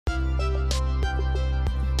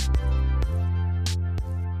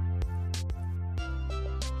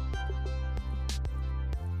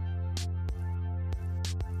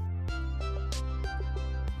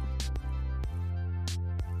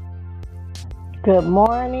Good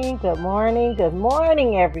morning, good morning, good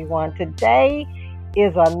morning, everyone. Today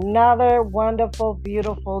is another wonderful,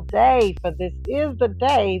 beautiful day, for this is the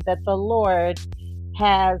day that the Lord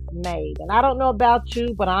has made. And I don't know about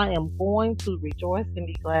you, but I am going to rejoice and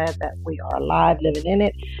be glad that we are alive, living in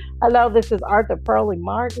it. Hello, this is Arthur Pearlie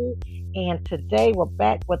Martin, and today we're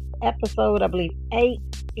back with episode, I believe, 8.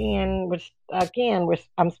 And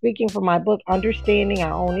I'm speaking from my book, Understanding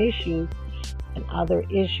Our Own Issues and Other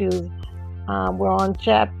Issues. We're on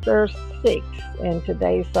chapter 6, and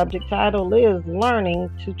today's subject title is Learning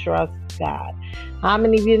to Trust God. How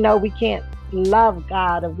many of you know we can't love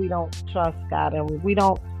God if we don't trust God, and we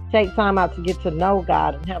don't take time out to get to know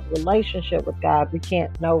God and have a relationship with God? We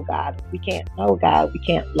can't know God. If we can't know God, we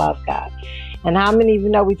can't love God. And how many of you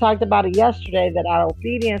know we talked about it yesterday, that our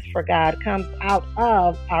obedience for God comes out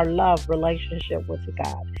of our love relationship with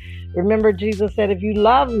God. Remember, Jesus said, if you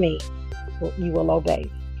love me, you will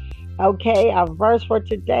obey. Okay, our verse for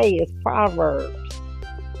today is Proverbs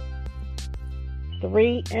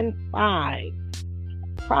 3 and 5.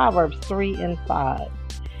 Proverbs 3 and 5.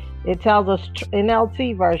 It tells us,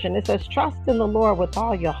 NLT version, it says, trust in the Lord with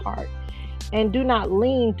all your heart, and do not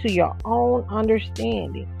lean to your own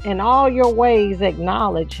understanding. In all your ways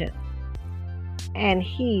acknowledge him, and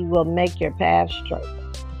he will make your path straight.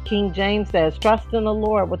 King James says, trust in the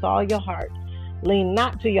Lord with all your heart. Lean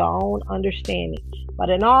not to your own understanding, but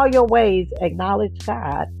in all your ways acknowledge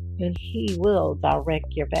God, and he will direct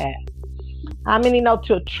your path. How many know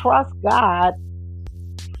to trust God?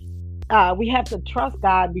 We have to trust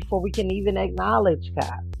God before we can even acknowledge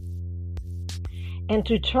God. And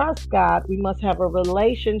to trust God, we must have a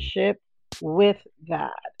relationship with God.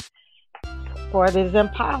 For it is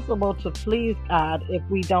impossible to please God if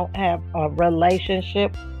we don't have a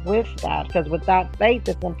relationship with God, because without faith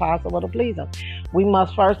it's impossible to please him. We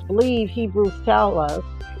must first believe. Hebrews tell us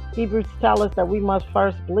that we must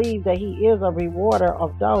first believe that he is a rewarder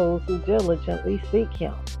of those who diligently seek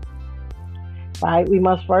him. Right? We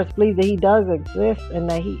must first believe that he does exist and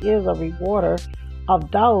that he is a rewarder of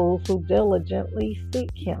those who diligently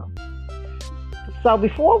seek him. So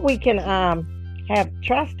before we can have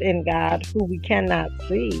trust in God, who we cannot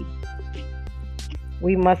see,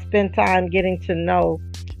 we must spend time getting to know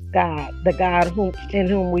God, the God in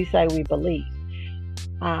whom we say we believe.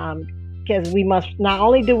 Because we must, not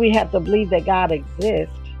only do we have to believe that God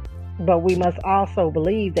exists, but we must also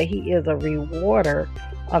believe that he is a rewarder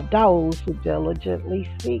of those who diligently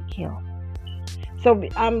seek him. So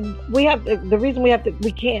the reason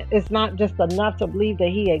we can't, it's not just enough to believe that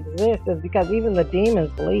he exists, is because even the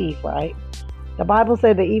demons believe, right? The Bible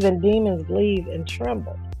said that even demons believe and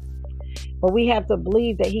tremble. But we have to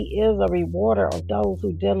believe that he is a rewarder of those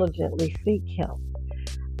who diligently seek him.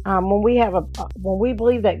 When we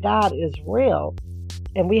believe that God is real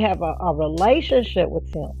and we have a relationship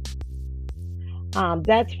with him,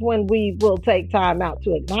 that's when we will take time out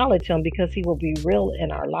to acknowledge him, because he will be real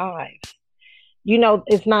in our lives. You know,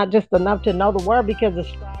 it's not just enough to know the word, because the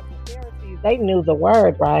scribes and Pharisees, they knew the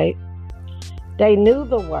word, right? They knew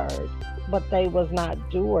the word, but they was not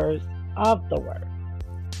doers of the word.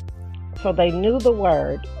 So they knew the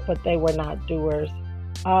word, but they were not doers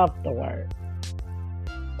of the word.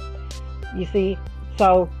 You see,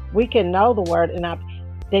 so we can know the word, and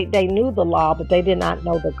they knew the law, but they did not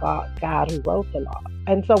know the God who wrote the law.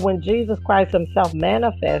 And so when Jesus Christ himself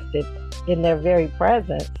manifested in their very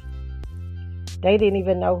presence, they didn't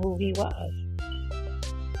even know who he was.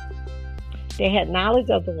 They had knowledge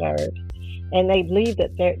of the word, and they believed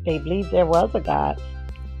that there was a God,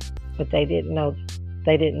 but they didn't know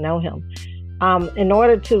him. In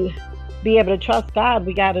order to be able to trust God,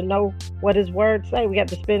 we got to know what his word say. We have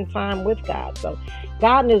to spend time with God. So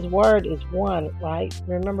God and his word is one, right?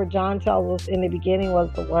 Remember, John tells us, in the beginning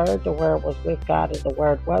was the word was with God, and the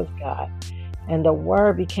word was God. And the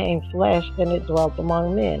word became flesh, and it dwelt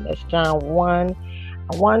among men. That's John 1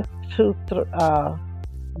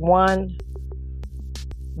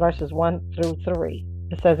 verses 1 through 3.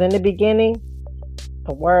 It says, in the beginning,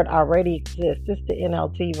 the word already exists. This is the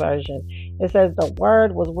NLT version. It says, the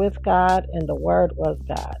word was with God, and the word was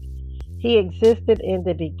God. He existed in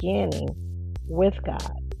the beginning with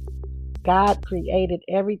God. God created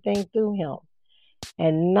everything through him,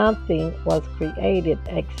 and nothing was created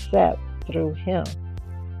except through him.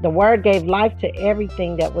 The word gave life to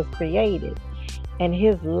everything that was created, and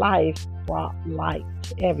his life brought light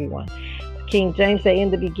to everyone. King James said,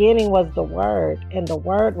 in the beginning was the word, and the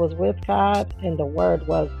word was with God, and the word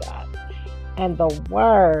was God. And the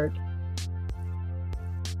word,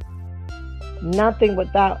 nothing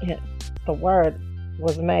without him, the word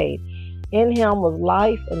was made. In him was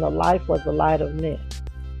life, and the life was the light of men.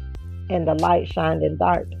 and the light shined in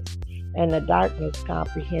darkness, and the darkness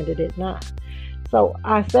comprehended it not. So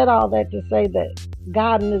I said all that to say that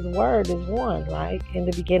God and His Word is one, right? In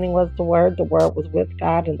the beginning was the Word was with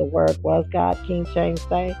God, and the Word was God. King James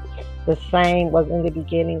say, the same was in the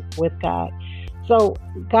beginning with God. So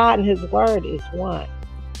God and His Word is one.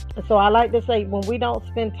 So I like to say, when we don't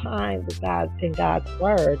spend time with God in God's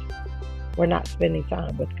Word, we're not spending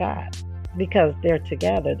time with God, because they're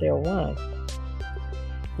together, they're one.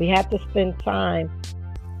 We have to spend time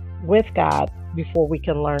with God before we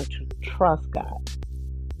can learn to trust God,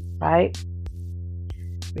 right?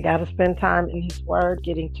 We got to spend time in His Word,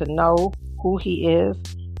 getting to know who He is,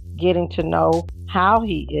 getting to know how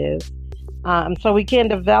He is, so we can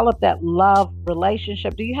develop that love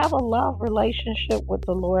relationship. Do you have a love relationship with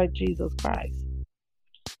the Lord Jesus Christ?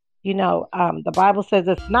 The Bible says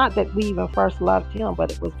it's not that we even first loved Him,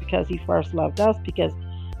 but it was because He first loved us, because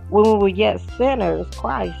when we were yet sinners,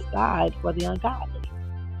 Christ died for the ungodly.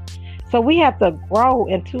 So we have to grow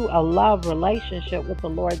into a love relationship with the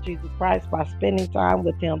Lord Jesus Christ by spending time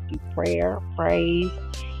with Him through prayer, praise,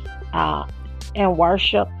 and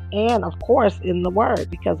worship, and of course in the Word,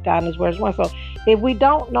 because God and His Word is one. So if we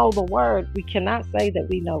don't know the Word, we cannot say that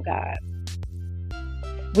we know God.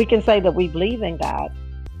 We can say that we believe in God,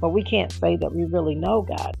 but we can't say that we really know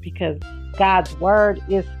God, because God's Word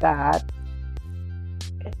is God.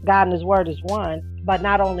 God and His Word is one. But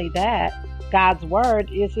not only that, God's Word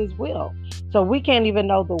is His will. So we can't even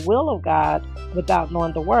know the will of God without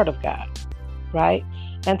knowing the Word of God, right?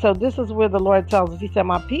 And so this is where the Lord tells us, He said,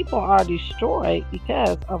 my people are destroyed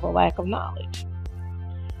because of a lack of knowledge.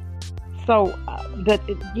 So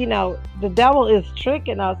the devil is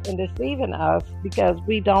tricking us and deceiving us because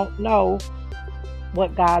we don't know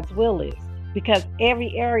what God's will is. Because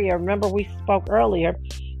every area, remember we spoke earlier,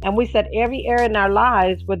 and we said every area in our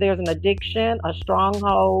lives where there's an addiction, a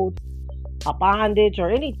stronghold, a bondage, or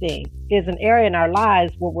anything, is an area in our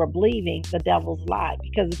lives where we're believing the devil's lie.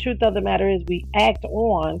 Because the truth of the matter is, we act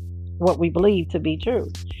on what we believe to be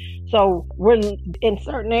true. So we're in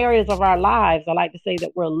certain areas of our lives, I like to say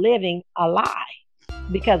that we're living a lie,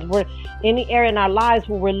 because we're any area in our lives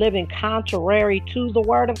where we're living contrary to the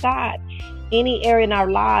Word of God, any area in our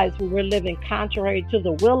lives where we're living contrary to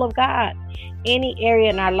the will of God, any area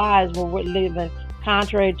in our lives where we're living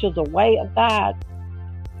contrary to the way of God,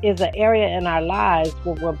 is an area in our lives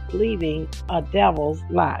where we're believing a devil's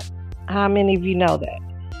lie. How many of you know that?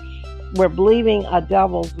 We're believing a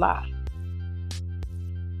devil's lie.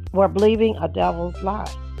 We're believing a devil's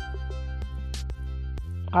lie.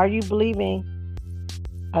 Are you believing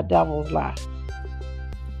a devil's lie?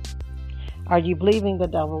 Are you believing the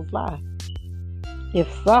devil's lie?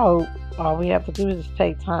 If so, all we have to do is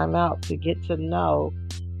take time out to get to know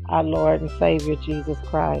our Lord and Savior, Jesus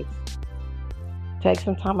Christ. Take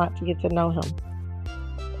some time out to get to know Him.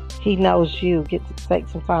 He knows you. Get to take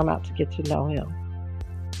some time out to get to know Him.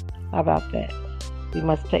 How about that? We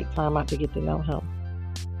must take time out to get to know Him.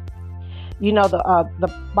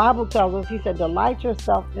 The Bible tells us, He said, delight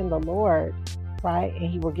yourself in the Lord, right?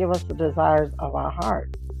 And He will give us the desires of our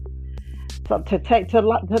heart. So to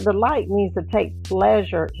delight means to take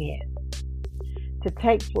pleasure in. To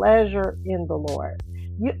take pleasure in the Lord.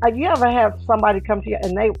 You ever have somebody come to you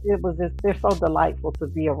and they're so delightful to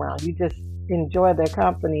be around. You just enjoy their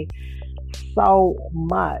company so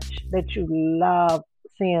much that you love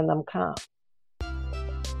seeing them come.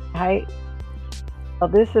 Right? So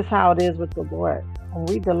this is how it is with the Lord. When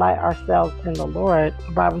we delight ourselves in the Lord,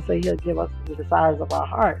 the Bible says He'll give us the desires of our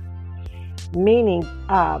heart. Meaning,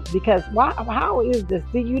 because how is this?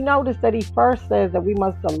 Did you notice that He first says that we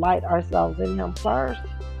must delight ourselves in Him first?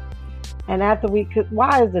 And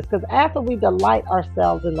why is this? Because after we delight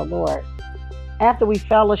ourselves in the Lord, after we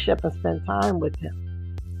fellowship and spend time with Him,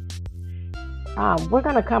 we're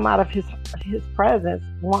going to come out of His presence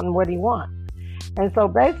wanting what He wants. And so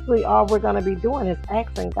basically all we're going to be doing is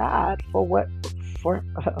asking God for what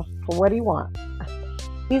He wants.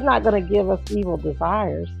 He's not going to give us evil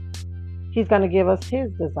desires. He's going to give us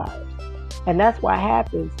His desires. And that's what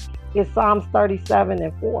happens. It's Psalms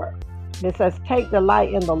 37:4. It says, take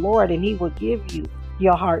delight in the Lord and He will give you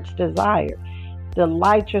your heart's desire.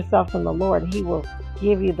 Delight yourself in the Lord and He will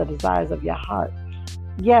give you the desires of your heart.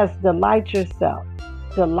 Yes, delight yourself.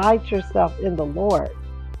 Delight yourself in the Lord.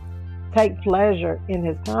 Take pleasure in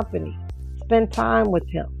His company. Spend time with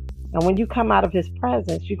Him. And when you come out of His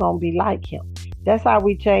presence, you're going to be like Him. That's how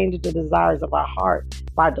we change the desires of our heart,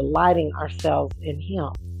 by delighting ourselves in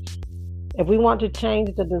Him. If we want to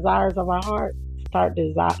change the desires of our heart, start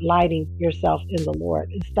delighting yourself in the Lord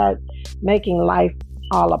and start making life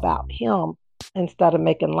all about Him instead of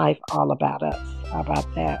making life all about us. How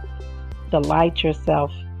about that? Delight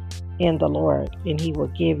yourself in the Lord, and He will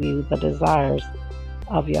give you the desires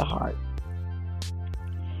of your heart.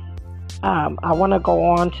 I want to go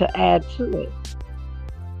on to add to it.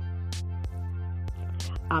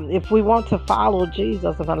 If we want to follow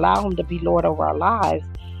Jesus and allow Him to be Lord over our lives,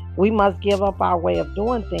 we must give up our way of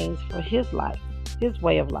doing things for His life, His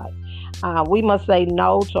way of life. We must say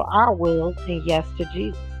no to our will and yes to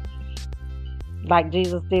Jesus, like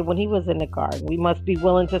Jesus did when He was in the garden. We must be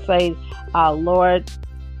willing to say, Lord,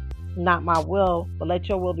 not my will, but let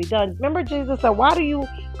your will be done. Remember, Jesus said, why do you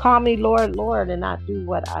call me Lord, Lord, and not do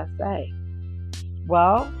what I say?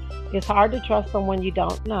 Well, it's hard to trust someone you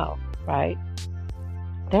don't know, right?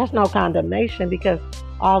 There's no condemnation, because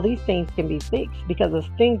all these things can be fixed, because the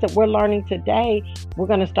things that we're learning today, we're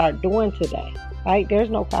going to start doing today, right? There's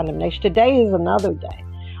no condemnation. Today is another day.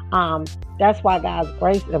 That's why God's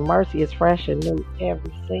grace and mercy is fresh and new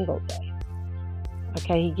every single day.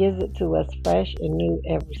 Okay, He gives it to us fresh and new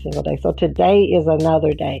every single day. So today is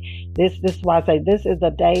another day. This is why I say this is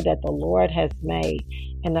a day that the Lord has made.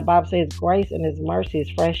 And the Bible says grace and His mercy is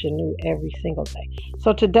fresh and new every single day.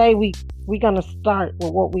 So today we're going to start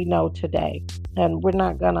with what we know today. And we're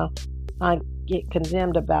not going to get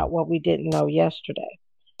condemned about what we didn't know yesterday,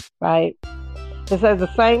 right? It says the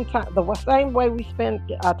same way we spend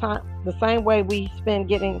time, the same way we spend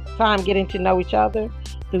getting to know each other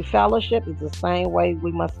through fellowship is the same way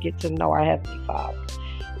we must get to know our Heavenly Father.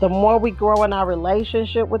 The more we grow in our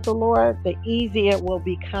relationship with the Lord, the easier it will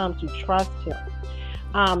become to trust Him.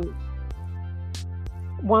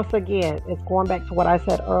 Once again, it's going back to what I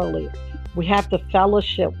said earlier. We have to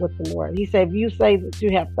fellowship with the Lord. He said, if you say that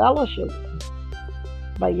you have fellowship with Him,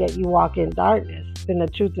 but yet you walk in darkness, then the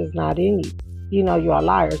truth is not in you. You know you're a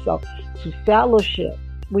liar. So to fellowship,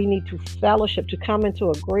 we need to fellowship, to come into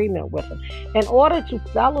agreement with Him. In order to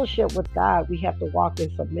fellowship with God, we have to walk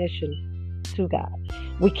in submission to God.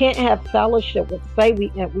 We can't have fellowship with,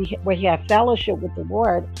 we have fellowship with the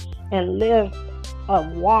Lord and live a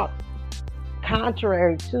walk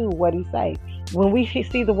contrary to what He says. When we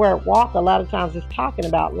see the word walk, a lot of times it's talking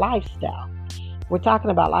about lifestyle. We're talking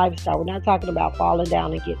about lifestyle. We're not talking about falling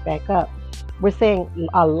down and get back up. We're saying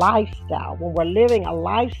a lifestyle. When we're living a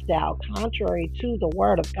lifestyle contrary to the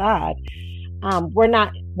Word of God, we're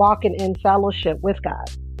not walking in fellowship with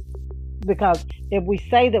God. Because if we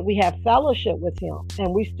say that we have fellowship with Him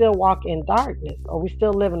and we still walk in darkness, or we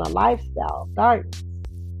still live in a lifestyle of darkness,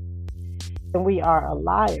 then we are a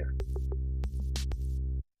liar.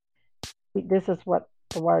 This is what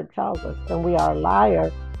the Word tells us. And we are a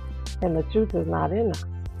liar, and the truth is not in us.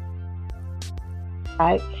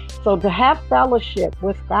 Right? So to have fellowship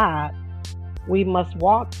with God, we must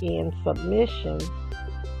walk in submission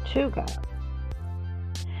to God.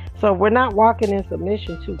 So if we're not walking in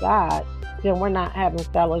submission to God, then we're not having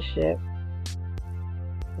fellowship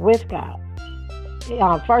with God.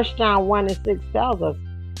 1 John 1 and 6 tells us,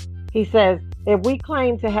 He says, if we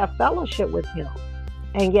claim to have fellowship with Him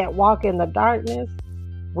and yet walk in the darkness,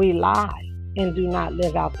 we lie and do not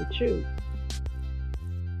live out the truth.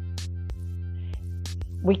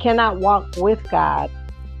 We cannot walk with God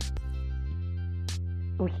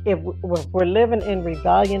if we're living in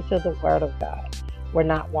rebellion to the Word of God. We're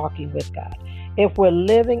not walking with God. If we're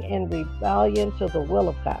living in rebellion to the will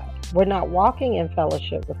of God, we're not walking in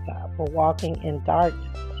fellowship with God. We're walking in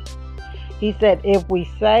darkness. He said, if we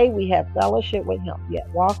say we have fellowship with Him, yet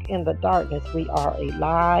walk in the darkness, we are a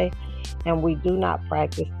lie, and we do not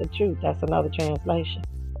practice the truth. That's another translation.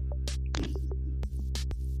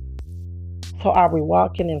 So are we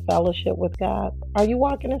walking in fellowship with God? Are you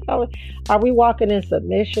walking in fellowship? Are we walking in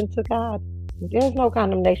submission to God? There's no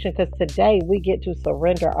condemnation, because today we get to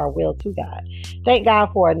surrender our will to God. Thank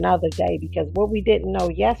God for another day, because what we didn't know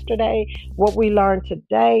yesterday, what we learned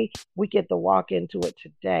today, we get to walk into it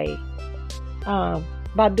today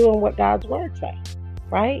by doing what God's Word says,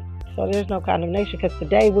 right? So there's no condemnation, because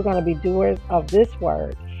today we're going to be doers of this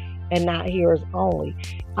Word and not hearers only.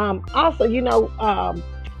 Also,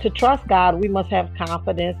 to trust God, we must have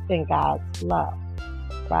confidence in God's love,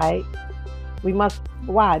 right? We must.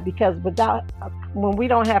 Why? Because when we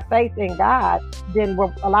don't have faith in God, then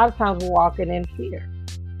a lot of times we're walking in fear.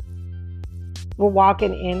 We're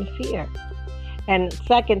walking in fear. And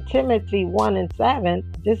 2 Timothy 1 and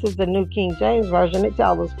 7, this is the New King James Version, it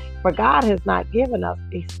tells us, for God has not given us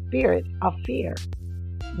a spirit of fear,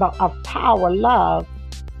 but of power, love,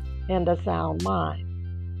 and a sound mind.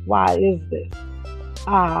 Why is this?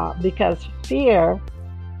 Because fear,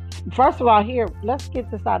 first of all, here, let's get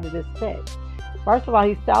this out of this text. First of all,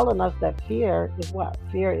 He's telling us that fear is what?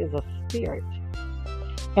 Fear is a spirit.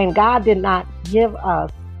 And God did not give us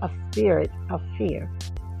a spirit of fear.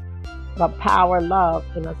 but power, love,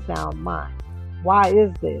 and a sound mind. Why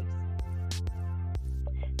is this?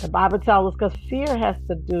 The Bible tells us because fear has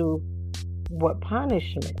to do with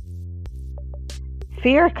punishment.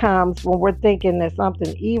 Fear comes when we're thinking that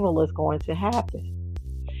something evil is going to happen.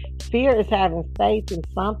 Fear is having faith in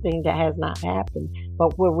something that has not happened,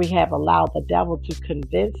 but where we have allowed the devil to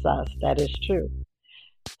convince us that is true.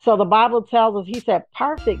 So the Bible tells us, he said,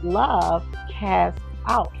 perfect love casts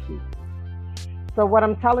out fear. So what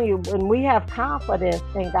I'm telling you, when we have confidence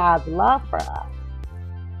in God's love for us,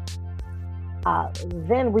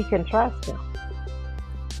 then we can trust him.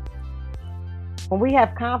 When we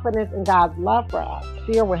have confidence in God's love for us,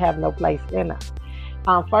 fear will have no place in us.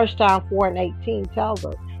 1 John 4:18 tells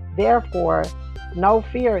us, therefore, no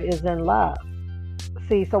fear is in love.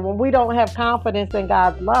 See, so when we don't have confidence in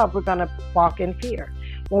God's love, we're going to walk in fear.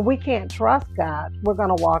 When we can't trust God, we're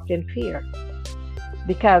going to walk in fear.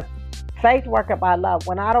 Because faith worketh by love.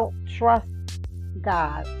 When I don't trust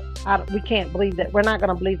God, we can't believe that. We're not going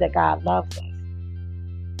to believe that God loves us.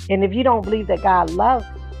 And if you don't believe that God loves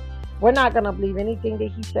us, we're not going to believe anything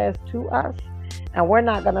that he says to us. And we're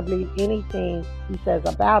not going to believe anything he says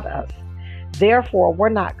about us. Therefore, we're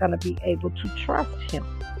not going to be able to trust him.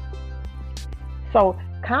 So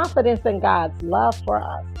confidence in God's love for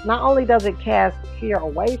us, not only does it cast fear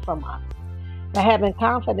away from us, but having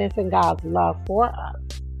confidence in God's love for us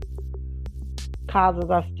causes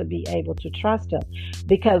us to be able to trust him.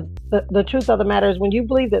 Because the truth of the matter is, when you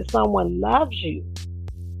believe that someone loves you,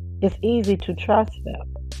 it's easy to trust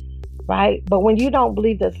them, right? But when you don't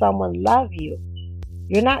believe that someone loves you,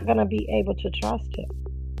 you're not going to be able to trust him.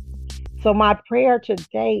 So my prayer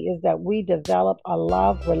today is that we develop a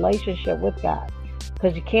love relationship with God,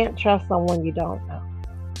 because you can't trust someone you don't know,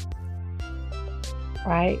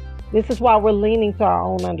 right? This is why we're leaning to our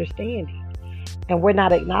own understanding, and we're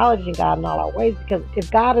not acknowledging God in all our ways, because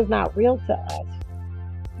if God is not real to us,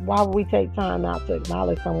 why would we take time out to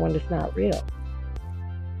acknowledge someone that's not real?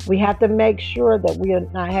 We have to make sure that we are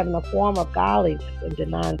not having a form of godliness and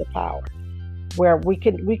denying the power, where we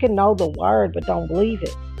can know the word but don't believe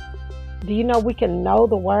it. Do you know we can know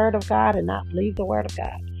the word of God and not believe the word of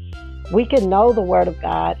God? We can know the word of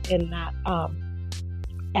God and not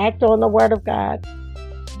act on the word of God.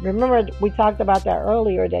 Remember, we talked about that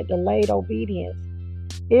earlier, that delayed obedience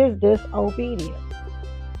is disobedience.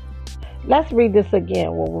 Let's read this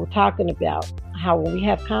again when we're talking about how when we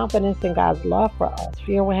have confidence in God's love for us,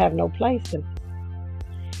 fear will have no place in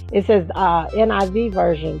it. It says, NIV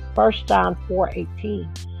version, 1 John 4:18.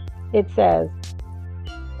 It says,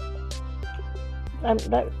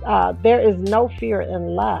 there is no fear in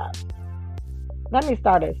love. Let me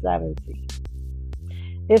start at 17.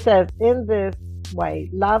 It says, in this way,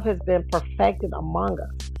 love has been perfected among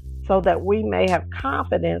us, so that we may have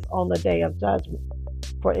confidence on the day of judgment.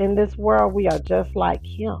 For in this world, we are just like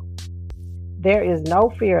him. There is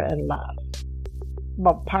no fear in love,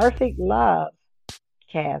 but perfect love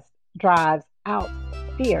drives out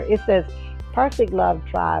fear. It says, perfect love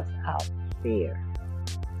drives out fear.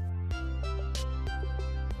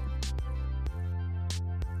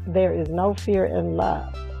 There is no fear in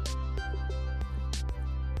love,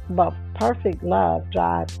 but perfect love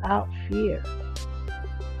drives out fear.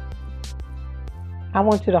 I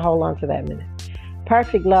want you to hold on to that minute.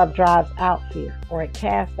 Perfect love drives out fear, or it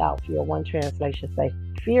casts out fear. One translation says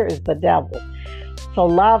fear is the devil. So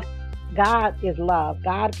love, God is love.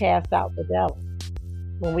 God casts out the devil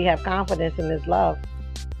when we have confidence in his love.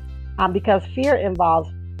 Because fear involves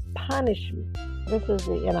punishment. This is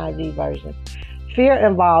the NIV version. Fear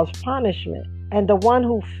involves punishment, and the one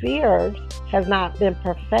who fears has not been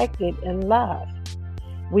perfected in love.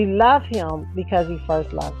 We love him because he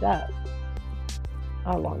first loved us.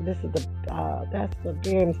 Hold on, this is that's the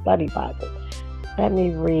Berean Study Bible. Let me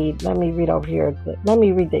read over here. Let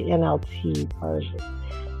me read the NLT version.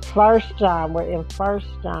 1 John, we're in 1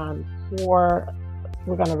 John 4,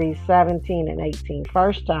 we're going to read 17 and 18.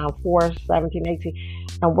 1 John 4, 17,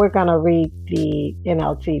 18, and we're going to read the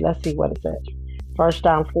NLT. Let's see what it says. 1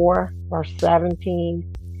 John 4, verse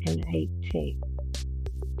 17 and 18.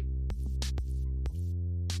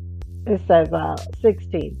 It says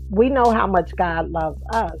 16. We know how much God loves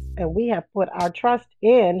us, and we have put our trust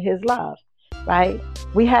in his love, right?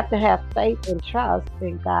 We have to have faith and trust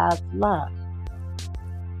in God's love.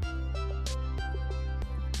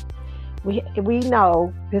 We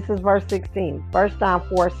know, this is verse 16, 1 John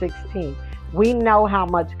 4:16. We know how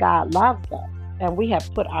much God loves us, and we have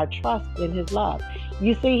put our trust in his love.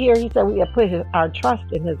 You see here, he said we have put our trust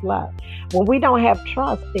in his love. When we don't have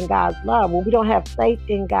trust in God's love, when we don't have faith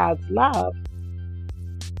in God's love,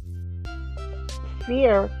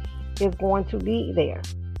 fear is going to be there.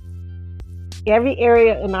 Every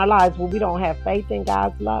area in our lives where we don't have faith in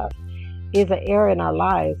God's love is an area in our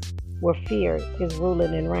lives where fear is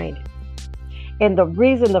ruling and reigning. And the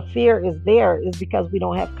reason the fear is there is because we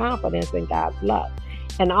don't have confidence in God's love.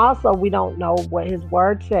 And also, we don't know what His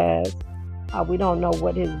Word says. We don't know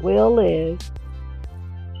what His will is.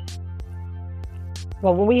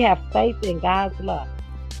 But when we have faith in God's love,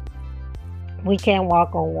 we can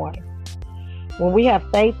walk on water. When we have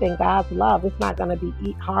faith in God's love, it's not going to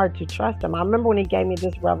be hard to trust Him. I remember when He gave me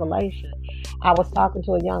this revelation. I was talking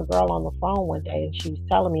to a young girl on the phone one day, and she was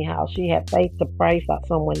telling me how she had faith to pray for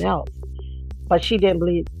someone else, but she didn't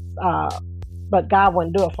believe, but God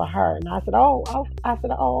wouldn't do it for her. And I said,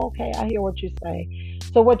 okay, I hear what you're saying.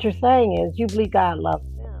 So what you're saying is you believe God loves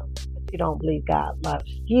them, but you don't believe God loves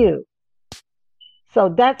you. So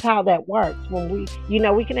that's how that works. When we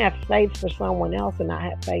can have faith for someone else and not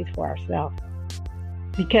have faith for ourselves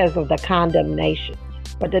because of the condemnation.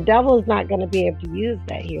 But the devil is not going to be able to use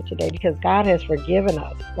that here today because God has forgiven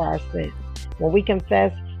us for our sins. When we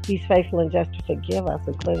confess, He's faithful and just to forgive us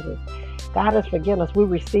and cleanse us. God has forgiven us. We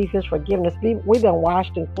receive His forgiveness. We've been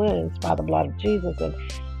washed and cleansed by the blood of Jesus.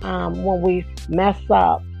 And when we mess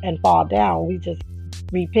up and fall down, we just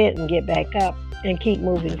repent and get back up and keep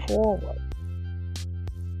moving forward.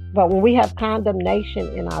 But when we have condemnation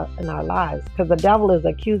in our lives, because the devil is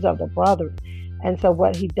accused of the brethren, and so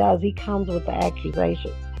what he does, he comes with the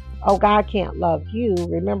accusations. Oh, God can't love you.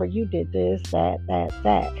 Remember, you did this, that.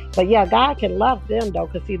 But yeah, God can love them though,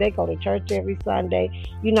 because see, they go to church every Sunday.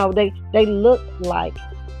 They look like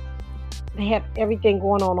they have everything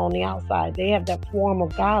going on the outside. They have that form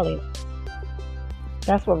of godliness.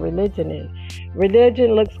 That's what religion is.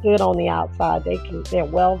 Religion looks good on the outside. They're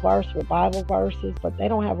well versed with Bible verses, but they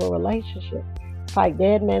don't have a relationship. It's like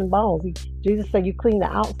dead man bones. Jesus said you clean the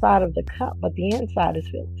outside of the cup, but the inside is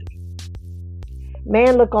filthy.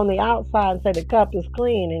 Man look on the outside and say the cup is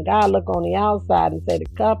clean, and God look on the outside and say the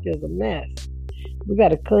cup is a mess. We got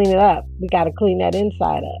to clean it up. We got to clean that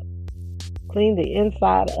inside up. Clean the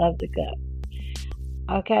inside of the cup.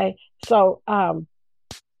 Okay, so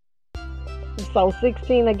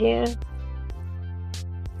 16 again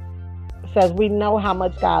says we know how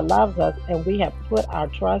much God loves us and we have put our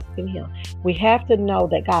trust in Him. We have to know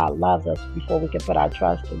that God loves us before we can put our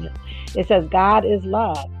trust in Him. It says God is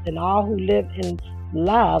love, and all who live in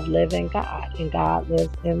love live in God, and God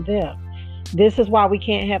lives in them. This is why we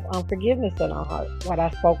can't have unforgiveness in our heart, what I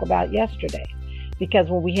spoke about yesterday. Because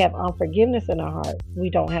when we have unforgiveness in our heart, we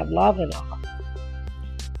don't have love in our heart.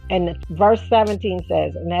 And verse 17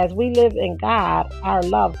 says, and as we live in God, our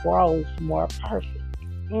love grows more perfect.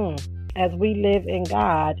 As we live in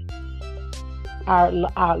God, our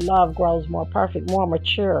love grows more perfect, more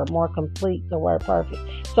mature, more complete, the word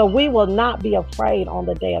perfect. So we will not be afraid on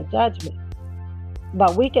the day of judgment,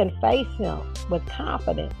 but we can face Him with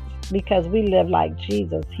confidence because we live like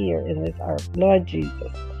Jesus here in this earth. Lord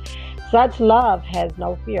Jesus. Such love has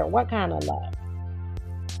no fear. What kind of love?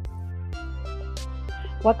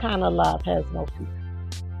 What kind of love has no fear?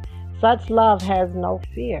 Such love has no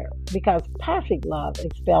fear because perfect love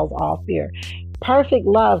expels all fear. Perfect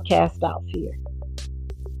love casts out fear.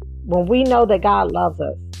 When we know that God loves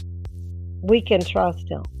us, we can trust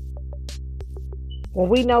Him. When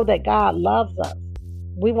we know that God loves us,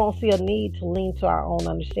 we won't see a need to lean to our own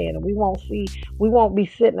understanding. We won't be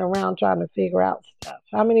sitting around trying to figure out stuff.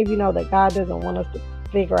 How many of you know that God doesn't want us to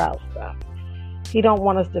figure out stuff? He don't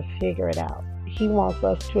want us to figure it out. He wants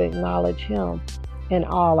us to acknowledge Him in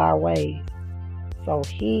all our ways so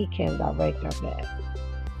He can direct our path.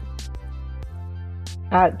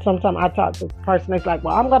 Sometimes I talk to a person that's like,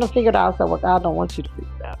 well, I'm going to figure it out. So, well, God don't want you to figure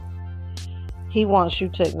it out. He wants you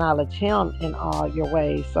to acknowledge Him in all your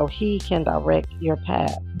ways so He can direct your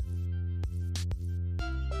path.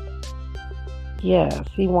 Yes,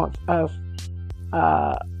 He wants us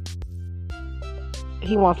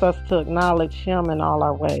to acknowledge Him in all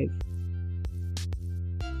our ways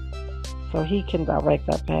so He can direct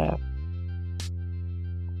our path.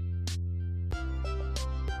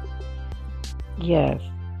 Yes.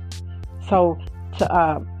 So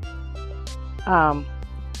to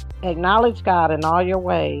acknowledge God in all your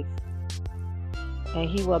ways, and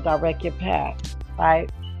He will direct your path. Right.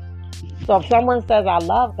 So if someone says, "I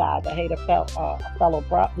love God," but hate a fellow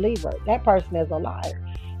believer, that person is a liar.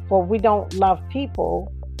 For we don't love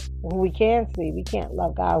people who we can see. We can't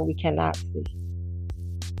love God who we cannot see.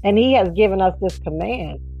 And He has given us this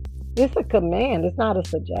command. It's a command. It's not a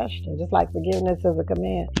suggestion. Just like forgiveness is a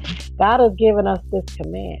command. God has given us this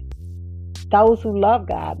command. Those who love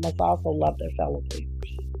God must also love their fellow believers.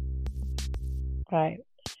 Right?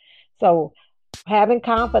 So having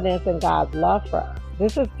confidence in God's love for us,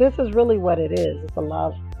 This is really what it is. It's a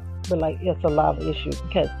love, it's a love issue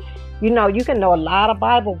because you can know a lot of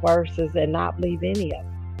Bible verses and not believe any of them.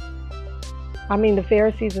 I mean, the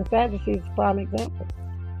Pharisees and Sadducees is a prime example,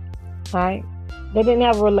 right? They didn't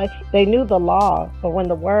have they knew the law, but when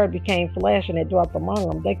the Word became flesh and it dwelt among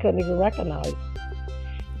them, they couldn't even recognize it.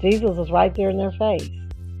 Jesus was right there in their face.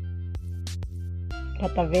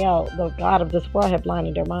 But the veil, the God of this world had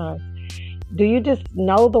blinded their minds. Do you just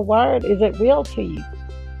know the Word? Is it real to you?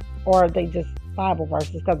 Or are they just Bible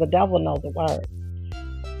verses? Because the devil knows the Word.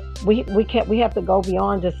 We have to go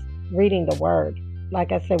beyond just reading the Word.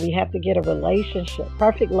 Like I said, we have to get a relationship.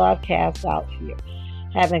 Perfect love casts out fear.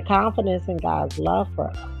 Having confidence in God's love for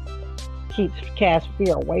us casts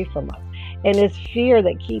fear away from us. And it's fear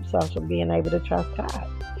that keeps us from being able to trust God.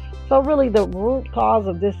 So really the root cause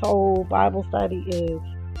of this whole Bible study is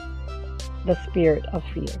the spirit of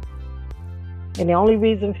fear. And the only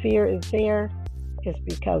reason fear is there is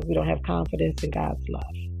because we don't have confidence in God's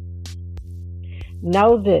love.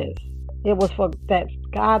 Know this. It was for that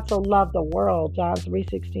God so loved the world, John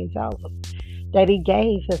 3:16 tells us, that he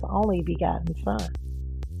gave his only begotten Son,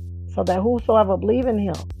 so that whosoever believe in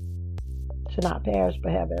him should not perish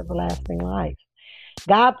but have everlasting life.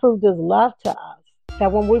 God proved his love to us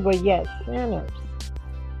that when we were yet sinners,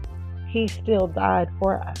 he still died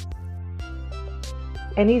for us.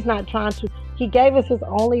 And he gave us his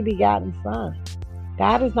only begotten Son.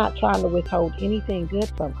 God is not trying to withhold anything good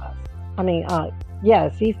from us.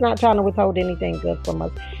 Yes, he's not trying to withhold anything good from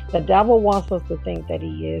us. The devil wants us to think that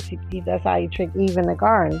he is. That's how he tricked Eve in the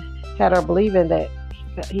garden, had her believing that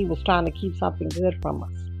he was trying to keep something good from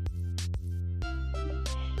us.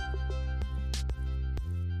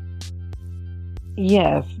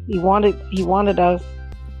 Yes, he wanted us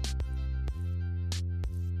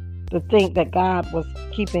to think that God was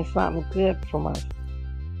keeping something good from us.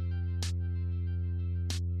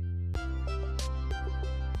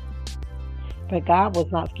 But God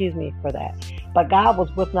was not. Excuse me for that. But God was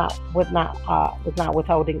not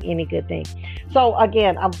withholding any good thing. So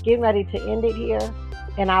again, I'm getting ready to end it here,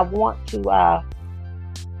 and I want to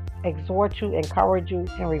exhort you, encourage you,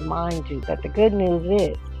 and remind you that the good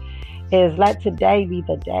news is let today be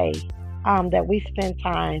the day that we spend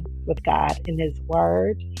time with God in His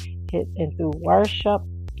Word, and through worship,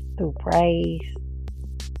 through praise.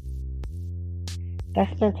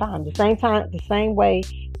 Let's spend time. The same way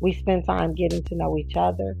we spend time getting to know each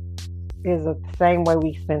other is the same way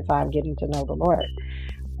we spend time getting to know the Lord.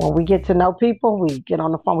 When we get to know people, we get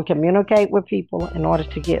on the phone, we communicate with people in order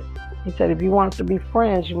to get. He said, if you want to be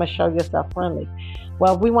friends, you must show yourself friendly.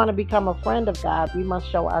 Well, if we want to become a friend of God, we must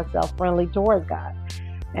show ourselves friendly towards God.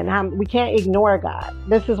 And we can't ignore God.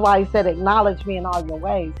 This is why he said, acknowledge me in all your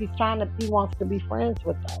ways. He wants to be friends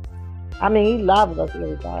with us. He loves us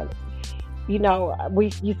irregardless.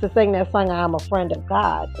 We used to sing that song, I'm a friend of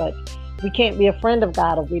God, but we can't be a friend of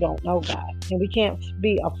God if we don't know God. And we can't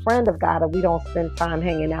be a friend of God if we don't spend time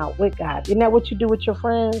hanging out with God. Isn't that what you do with your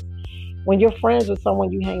friends? When you're friends with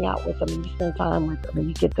someone, you hang out with them and you spend time with them and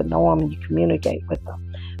you get to know them and you communicate with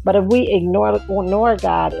them. But if we ignore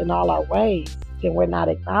God in all our ways, then we're not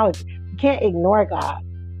acknowledging. We can't ignore God.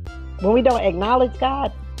 When we don't acknowledge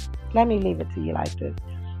God, let me leave it to you like this.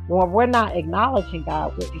 When we're not acknowledging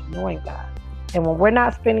God, we're ignoring God. And when we're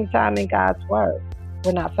not spending time in God's Word,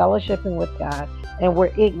 we're not fellowshipping with God, and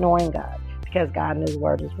we're ignoring God, because God and His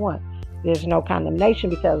Word is one. There's no condemnation,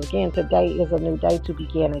 because again, today is a new day to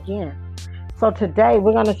begin again. So today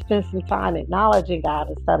we're going to spend some time acknowledging God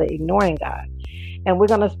instead of ignoring God. And we're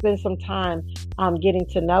going to spend some time getting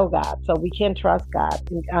to know God so we can trust God,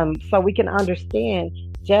 so we can understand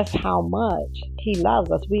just how much He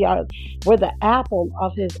loves us. We're the apple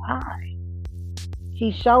of His eye.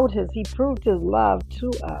 He proved His love to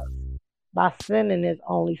us by sending His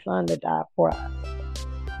only Son to die for us.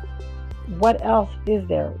 What else is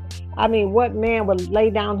there? What man would lay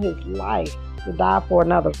down his life to die for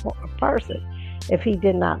another person if he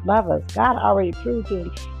did not love us? God already proved His.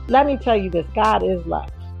 Let me tell you this, God is love.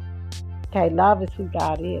 Okay, love is who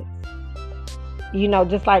God is.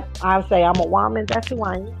 Just like I say, I'm a woman, that's who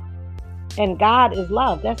I am. And God is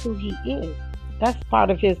love, that's who He is. That's part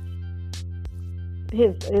of his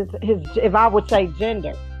if I would say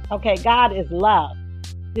gender. Okay, God is love.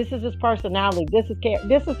 This is His personality. This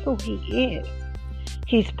is who He is.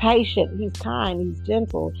 He's patient, He's kind, He's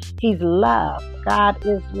gentle, He's love. God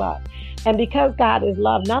is love. And because God is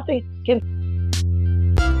love, nothing can.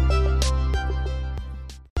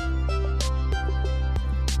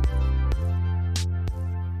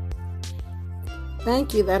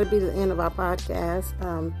 Thank you. That'll be the end of our podcast.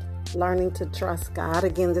 Learning to trust God.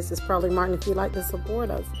 Again, this is Pearlie Martin. If you'd like to support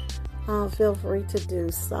us, feel free to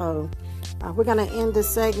do so. We're going to end this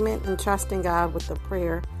segment and trusting God with the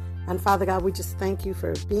prayer. And Father God, we just thank you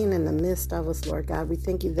for being in the midst of us, Lord God. We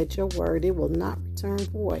thank you that your word, it will not return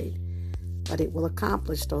void, but it will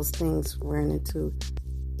accomplish those things whereunto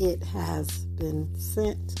it has been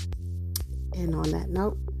sent. And on that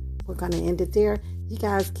note, we're going to end it there. You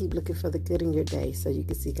guys keep looking for the good in your day so you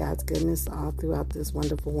can see God's goodness all throughout this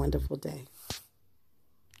wonderful, wonderful day.